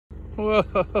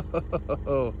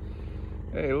Whoa.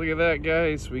 Hey, look at that,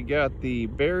 guys. We got the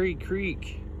Berry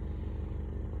Creek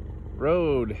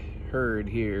Road herd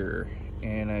here,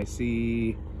 and I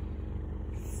see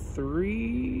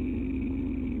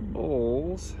 3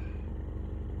 bulls,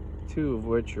 2 of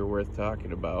which are worth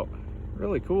talking about.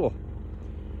 Really cool.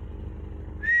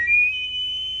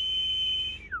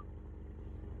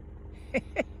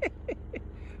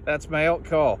 That's my elk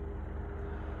call.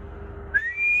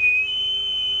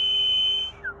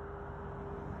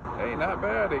 Hey, not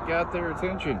bad. It got their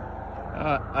attention.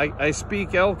 I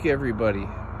speak elk, everybody.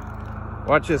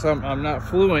 Watch this. I'm not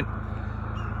fluent,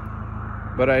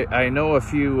 but I know a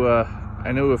few.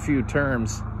 I know a few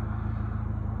terms.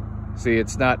 See,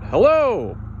 it's not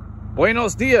hello,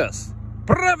 buenos dias,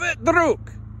 pravet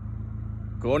druk,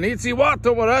 konnichiwa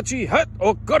tomodachi hat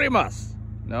okorimasu.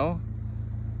 No.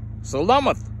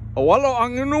 Salamat, awalo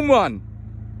ang inuman.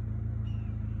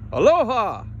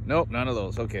 Aloha. Nope, none of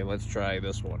those. Okay, let's try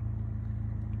this one.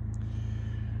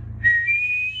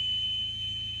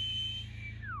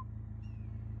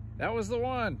 That was the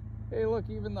one. Hey, look,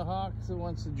 even the hawk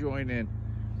wants to join in.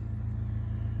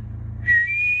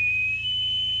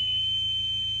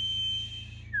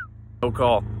 No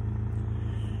call.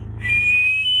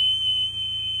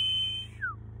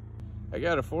 I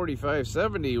got a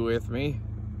 4570 with me.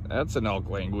 That's an elk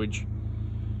language.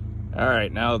 All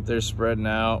right, now that they're spreading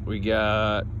out, we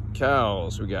got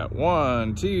cows. We got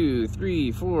 1, 2,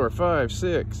 3, 4, 5,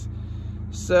 6,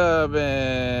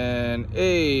 7,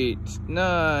 8,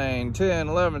 9, 10,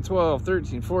 11, 12,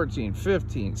 13, 14,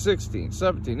 15, 16,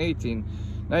 17, 18,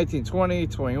 19, 20,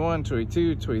 21,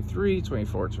 22, 23,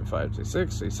 24, 25,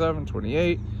 26, 27,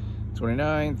 28,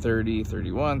 29, 30,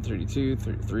 31, 32,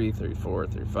 33, 34,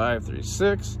 35,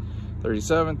 36,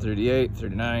 37, 38,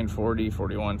 39, 40,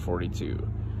 41, 42.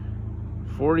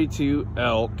 42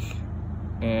 elk,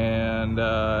 and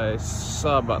I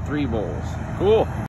saw about 3 bulls. Cool.